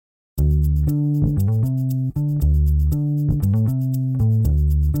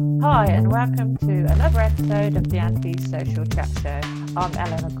Hi, and welcome to another episode of the Anti-Social Chat Show. I'm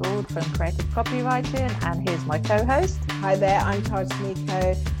Eleanor Gould from Creative Copywriting, and here's my co-host. Hi there, I'm Tara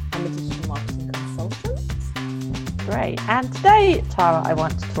Tamiko. I'm a digital marketing consultant. Great. And today, Tara, I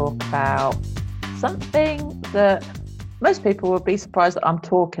want to talk about something that most people will be surprised that I'm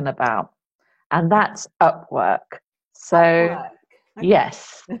talking about, and that's Upwork. So, Upwork. Okay.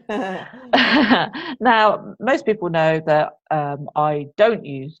 Yes. Now, most people know that I don't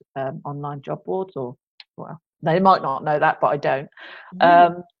use online job boards, or, well, they might not know that, but I don't.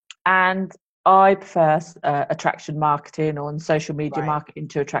 And I prefer attraction marketing or social media marketing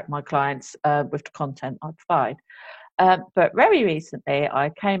to attract my clients with the content I provide. But very recently,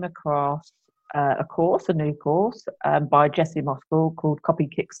 I came across a new course by Jesse Moskell called Copy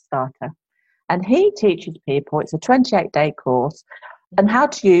Kickstarter. And he teaches people, it's a 28-day course, and how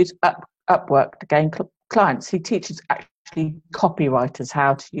to use Upwork to gain clients. He teaches actually copywriters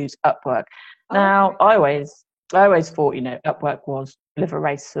how to use Upwork. Now, I always thought, Upwork was a bit of a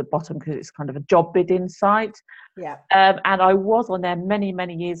race to the bottom because it's kind of a job bidding site. Yeah. And I was on there many,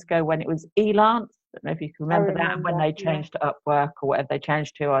 many years ago when it was Elance. I don't know if you can remember that. And when they changed to Upwork or whatever they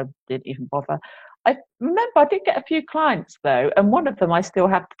changed to, I didn't even bother. I remember I did get a few clients though, and one of them I still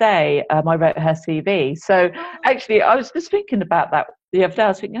have today. I wrote her CV. So actually, I was just thinking about that the other day. I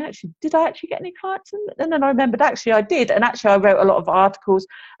was thinking, actually, did I actually get any clients? And then I remembered, actually, I did. And actually, I wrote a lot of articles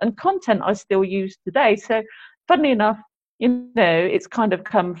and content I still use today. So funnily enough, it's kind of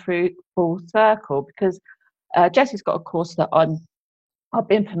come through full circle because Jesse's got a course that I've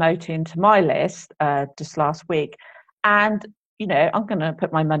been promoting to my list just last week. And I'm going to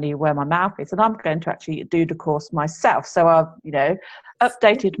put my money where my mouth is, and I'm going to actually do the course myself. So I've,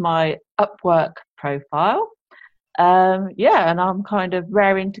 updated my Upwork profile. And I'm kind of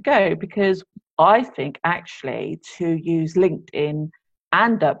raring to go because I think actually to use LinkedIn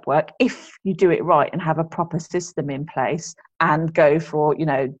and Upwork, if you do it right and have a proper system in place and go for,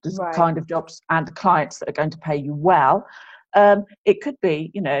 the kind of jobs and clients that are going to pay you well, it could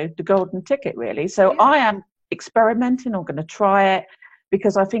be, the golden ticket really. So I am experimenting. I'm going to try it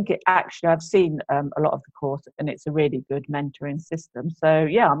because I think I've seen a lot of the course and it's a really good mentoring system. So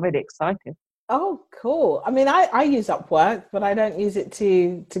I'm really excited. Oh, cool. I mean, I use Upwork, but I don't use it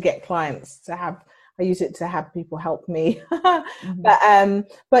to get clients I use it to have people help me.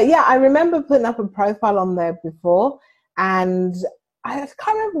 But yeah, I remember putting up a profile on there before and I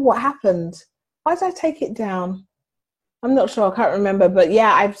can't remember what happened. Why did I take it down? I'm not sure. I can't remember. But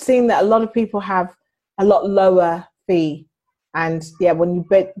yeah, I've seen that a lot of people have a lot lower fee. And when you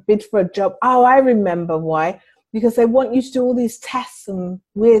bid for a job, I remember why. Because they want you to do all these tests and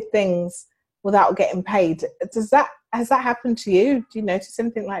weird things without getting paid. Has that happened to you? Do you notice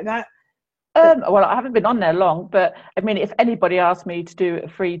anything like that? Well, I haven't been on there long, but I mean, if anybody asked me to do a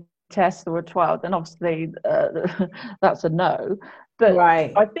free test or a trial, then obviously that's a no. But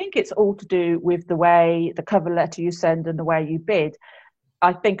I think it's all to do with the way the cover letter you send and the way you bid.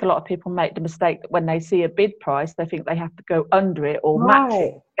 I think a lot of people make the mistake that when they see a bid price, they think they have to go under it or match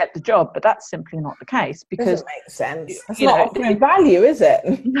it to get the job. But that's simply not the case because doesn't make sense. That's not offering value, is it?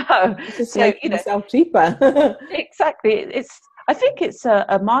 No, it's just making yourself cheaper. Exactly. I think it's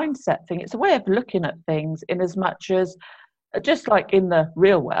a mindset thing. It's a way of looking at things in as much as, just like in the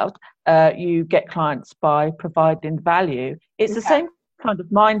real world, you get clients by providing value. It's the same kind of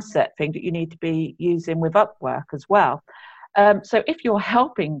mindset thing that you need to be using with Upwork as well. So if you're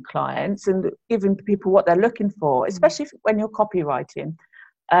helping clients and giving people what they're looking for, especially when you're copywriting,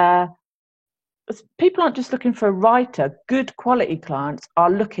 people aren't just looking for a writer. Good quality clients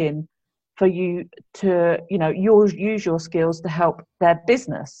are looking for you to, use your skills to help their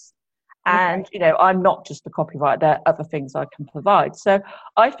business. And, I'm not just a copywriter. There are other things I can provide. So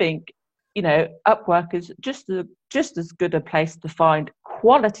I think, Upwork is just as good a place to find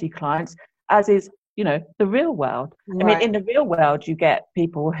quality clients as is, the real world. I mean, in the real world, you get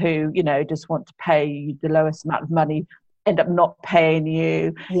people who, just want to pay you the lowest amount of money, end up not paying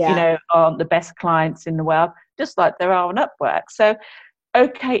you, aren't the best clients in the world, just like there are on Upwork. So,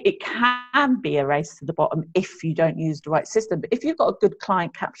 okay, it can be a race to the bottom if you don't use the right system. But if you've got a good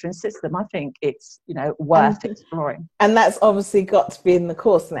client capturing system, I think it's, worth exploring. And that's obviously got to be in the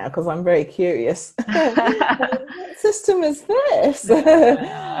course now because I'm very curious. What system is this?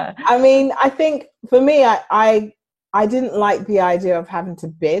 I mean, I think for me, I didn't like the idea of having to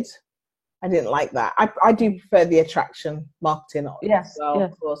bid. I didn't like that. I do prefer the attraction marketing as well,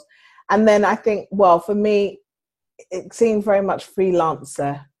 of course. And then I think, for me, it seemed very much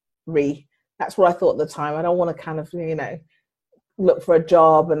freelancer-y. That's what I thought at the time. I don't want to kind of, look for a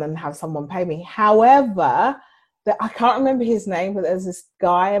job and then have someone pay me. However, I can't remember his name, but there's this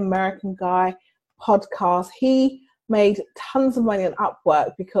guy, American guy, podcast. He made tons of money on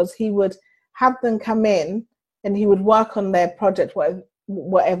Upwork because he would have them come in and he would work on their project,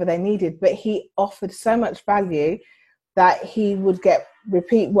 whatever they needed. But he offered so much value that he would get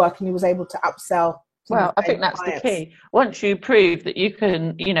repeat work, and he was able to upsell. Well, I think that's the key. Once you prove that you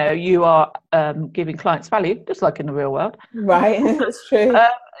can, you are giving clients value, just like in the real world. Right, that's true.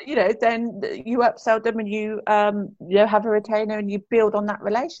 Then you upsell them, and you have a retainer, and you build on that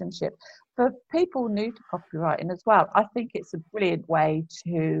relationship. For people new to copywriting as well, I think it's a brilliant way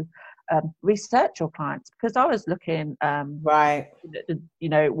to research your clients, because I was looking,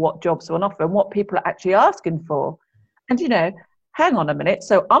 what jobs are on offer and what people are actually asking for. And, hang on a minute.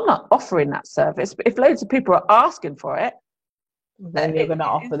 So I'm not offering that service, but if loads of people are asking for it, then you're going to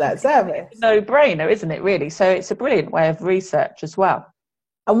offer that service. It's a no-brainer, isn't it, really? So it's a brilliant way of research as well.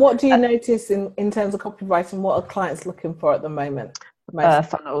 And what do you notice in terms of copywriting? What are clients looking for at the moment?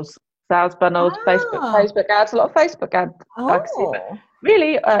 Funnels, sales funnels, Facebook ads, a lot of Facebook ads.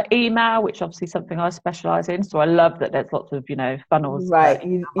 Really, email, which obviously is something I specialise in. So I love that there's lots of, funnels. Right.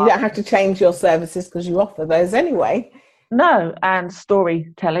 You don't have to change your services because you offer those anyway. No, and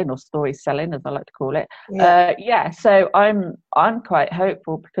storytelling, or story selling, as I like to call it. So I'm quite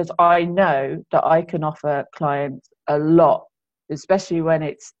hopeful, because I know that I can offer clients a lot, especially when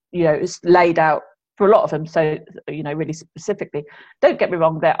it's it's laid out for a lot of them. So really specifically, don't get me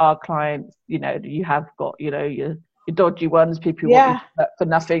wrong, there are clients you have got your dodgy ones, people who want you for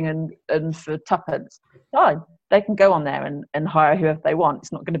nothing and for tuppence. Fine, they can go on there and hire whoever they want.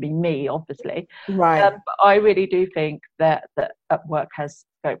 It's not going to be me, obviously. Right. But I really do think that Upwork has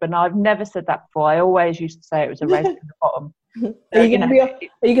scope. And I've never said that before. I always used to say it was a race to the bottom. Are you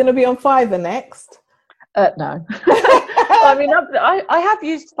going to be on Fiverr next? No. I mean, I have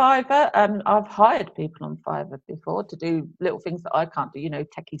used Fiverr. I've hired people on Fiverr before to do little things that I can't do,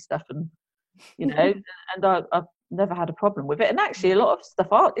 techie stuff, and and I've never had a problem with it. And actually, a lot of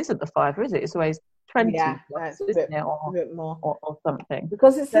stuff isn't the Fiverr, is it? It's always 20, plus, isn't it? Or a bit more, or something.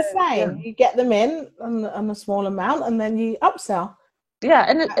 Because it's the same. You get them in on a small amount, and then you upsell. Yeah,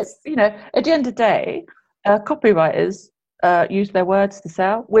 and at the end of the day, copywriters use their words to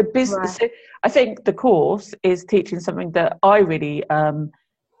sell. We're business. Right. I think the course is teaching something that I really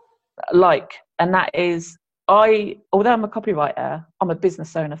like, and that is, although I'm a copywriter, I'm a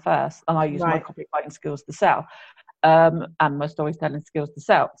business owner first, and I use my copywriting skills to sell, and my storytelling skills to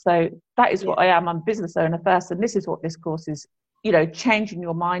sell. So that is what I am. I'm a business owner first, and this is what this course is, changing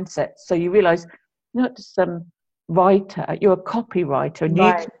your mindset. So you realise you're not just some writer, you're a copywriter, and you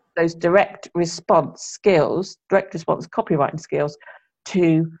use those direct response copywriting skills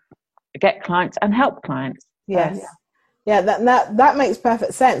to get clients and help clients. Yes. That makes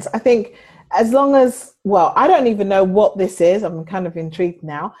perfect sense. I think, as long as, I don't even know what this is. I'm kind of intrigued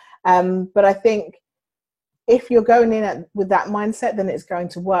now. But I think if you're going in with that mindset, then it's going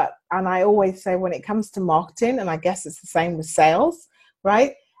to work. And I always say, when it comes to marketing, and I guess it's the same with sales,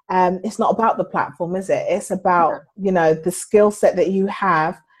 right? It's not about the platform, is it? It's about, the skill set that you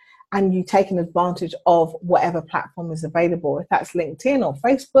have, and you taking advantage of whatever platform is available. If that's LinkedIn or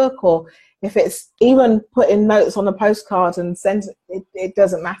Facebook, or if it's even putting notes on a postcard and send it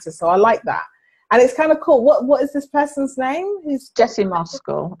doesn't matter. So I like that. And it's kind of cool. What is this person's name? Who's Jessie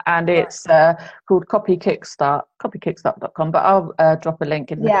Moskell, and it's called copykickstart.com. But I'll drop a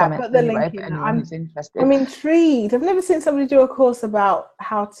link in the comments. Put the link in. Anyone who's interested. I'm intrigued. I've never seen somebody do a course about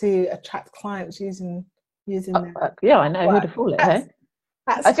how to attract clients using Upwork. Yeah, I know. Who'd have thought it, hey?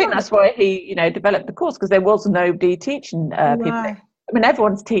 I think that's why he, developed the course, because there was nobody teaching people. I mean,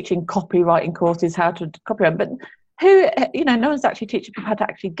 everyone's teaching copywriting courses, how to copyright, but no one's actually teaching people how to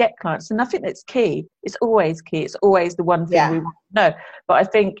actually get clients. And I think that's key. It's always key. It's always the one thing we want to know. But I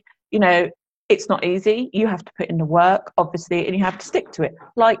think, it's not easy. You have to put in the work, obviously, and you have to stick to it.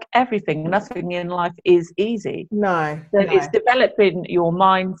 Like everything, nothing in life is easy. It's developing your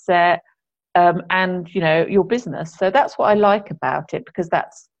mindset, and your business. So that's what I like about it, because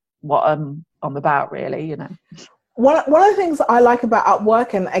that's what I'm about, really. One of the things that I like about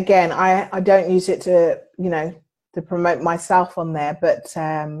Upwork, and again, I don't use it to to promote myself on there, but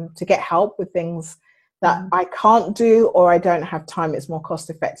to get help with things that I can't do, or I don't have time. It's more cost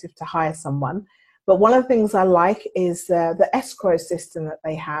effective to hire someone. But one of the things I like is the escrow system that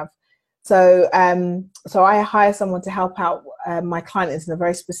they have. So I hire someone to help out. My client is in a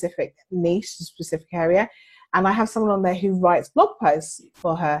very specific niche, specific area, and I have someone on there who writes blog posts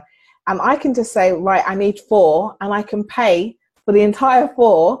for her. And I can just say, right, I need 4, and I can pay for the entire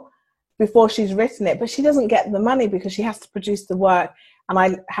 4 before she's written it. But she doesn't get the money because she has to produce the work and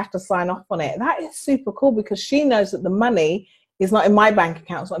I have to sign off on it. That is super cool because she knows that the money is not in my bank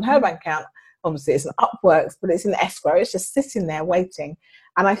account, it's not in her bank account. Obviously, it's an Upworks, but it's in escrow. It's just sitting there waiting.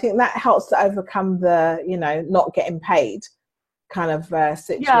 And I think that helps to overcome the, not getting paid kind of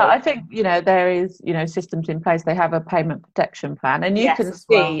situation. Yeah, I think, there is, systems in place. They have a payment protection plan, and you can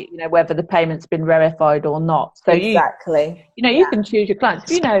see, whether the payment's been verified or not. So exactly. You can choose your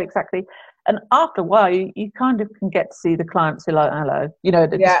clients. You know exactly. And after a while, you kind of can get to see the clients who are like, hello,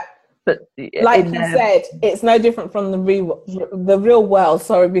 but like you said, it's no different from the real world,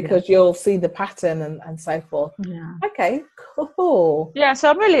 because you'll see the pattern and so forth. Yeah. Okay, cool. Yeah, so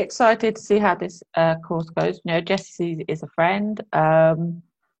I'm really excited to see how this course goes. Jessie is a friend.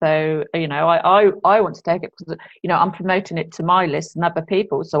 So, I want to take it because, I'm promoting it to my list and other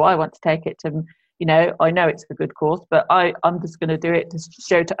people. So I want to take it to, I know it's a good course, but I'm just going to do it to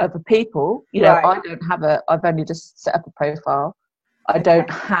show to other people. I don't have I've only just set up a profile. I don't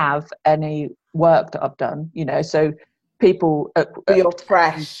have any work that I've done, so people... you're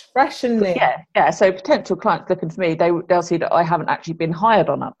fresh and new. Yeah. So potential clients looking for me, they'll see that I haven't actually been hired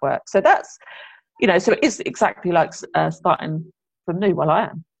on Upwork. So that's, so it is exactly like starting from new. Well, I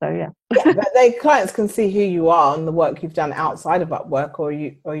am. So, yeah. But clients can see who you are and the work you've done outside of Upwork, or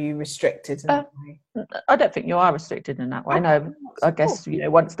are you restricted in that way? I don't think you are restricted in that way. No, I guess,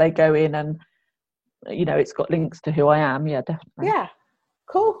 once they go in and, it's got links to who I am. Yeah, definitely. Yeah.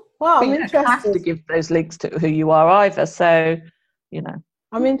 Cool. Well, I'm interested. You don't have to give those links to who you are either. So,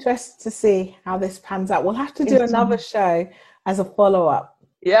 I'm interested to see how this pans out. We'll have to do another show as a follow-up.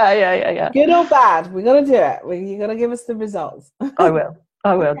 Yeah. Good or bad, we got to do it. You got to give us the results. I will,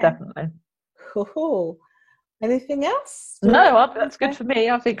 okay. Definitely. Cool. Anything else? That's good for me.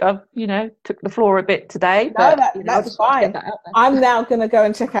 I think I've, took the floor a bit today. But, that's fine. I'm now going to go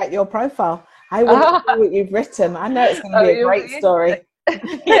and check out your profile. I want to see what you've written. I know it's going to be a great story.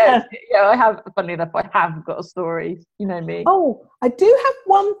 yeah, I have. Funnily enough, I have got a story. You know me. Oh, I do have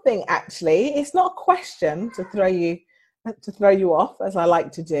one thing actually. It's not a question to throw you off, as I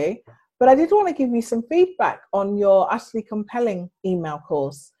like to do, but I did want to give you some feedback on your Utterly Compelling email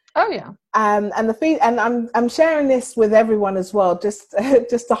course. Oh yeah. And I'm sharing this with everyone as well, just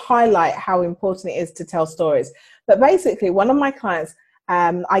to highlight how important it is to tell stories. But basically, one of my clients,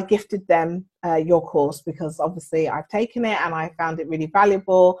 I gifted them your course because obviously I've taken it and I found it really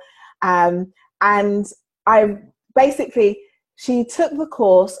valuable. And I basically, she took the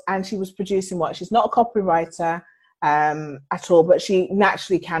course and she was producing she's not a copywriter at all, but she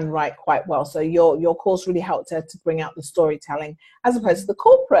naturally can write quite well. So your course really helped her to bring out the storytelling as opposed to the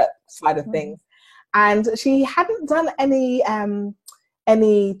corporate side of things. And she hadn't done any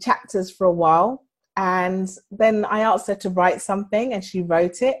chapters for a while. And then I asked her to write something and she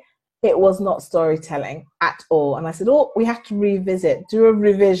wrote it. It was not storytelling at all. And I said, we have to do a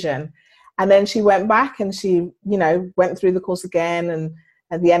revision. And then she went back and she, went through the course again and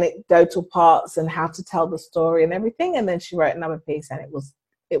the anecdotal parts and how to tell the story and everything. And then she wrote another piece and it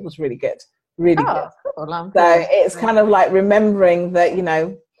was really good. Really good. Cool. So it's kind of like remembering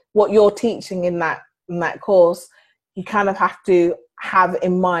that, what you're teaching in that course, you kind of have to have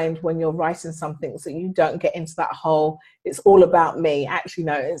in mind when you're writing something, so you don't get into that whole it's all about me. Actually,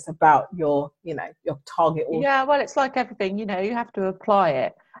 no, it's about your target audience. Yeah, well, it's like everything, you have to apply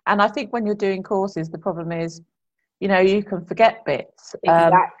it. And I think when you're doing courses, the problem is, you can forget bits.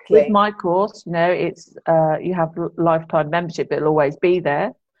 Exactly. With my course, it's you have lifetime membership, it'll always be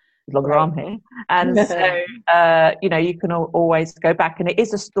there as long as I'm here. And so, you can always go back, and it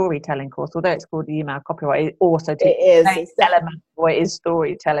is a storytelling course, although it's called the email copyright. It also teaches element or it is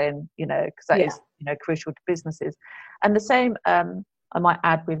storytelling, because that is, crucial to businesses. And the same, I might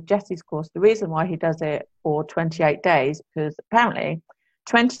add with Jesse's course, the reason why he does it for 28 days, because apparently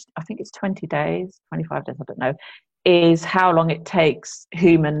 20 days, 25 days, I don't know, is how long it takes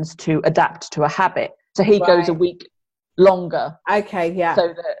humans to adapt to a habit. So he goes a week longer. Okay, yeah. So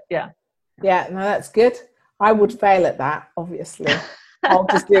that, yeah. Yeah, no, that's good. I would fail at that, obviously. I'll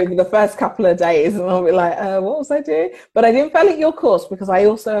just do it for the first couple of days and I'll be like, what was I doing? But I didn't fail at your course because I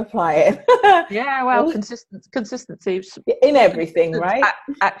also apply it. Yeah, well, consistency. In everything, right?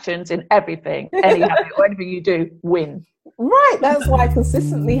 Actions in everything. Any habit or anything you do, win. Right, that's why I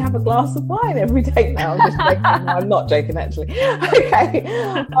consistently have a glass of wine every day now. I'm just joking. No, I'm not joking, actually.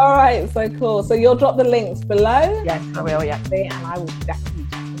 Okay, all right, so cool. So you'll drop the links below? Yes, I will, yeah. And I will definitely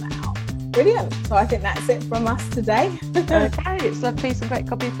check them out. Brilliant. So I think that's it from us today. Okay, it's a piece of great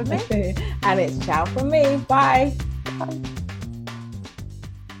copy for me. And it's ciao from me. Bye. Bye.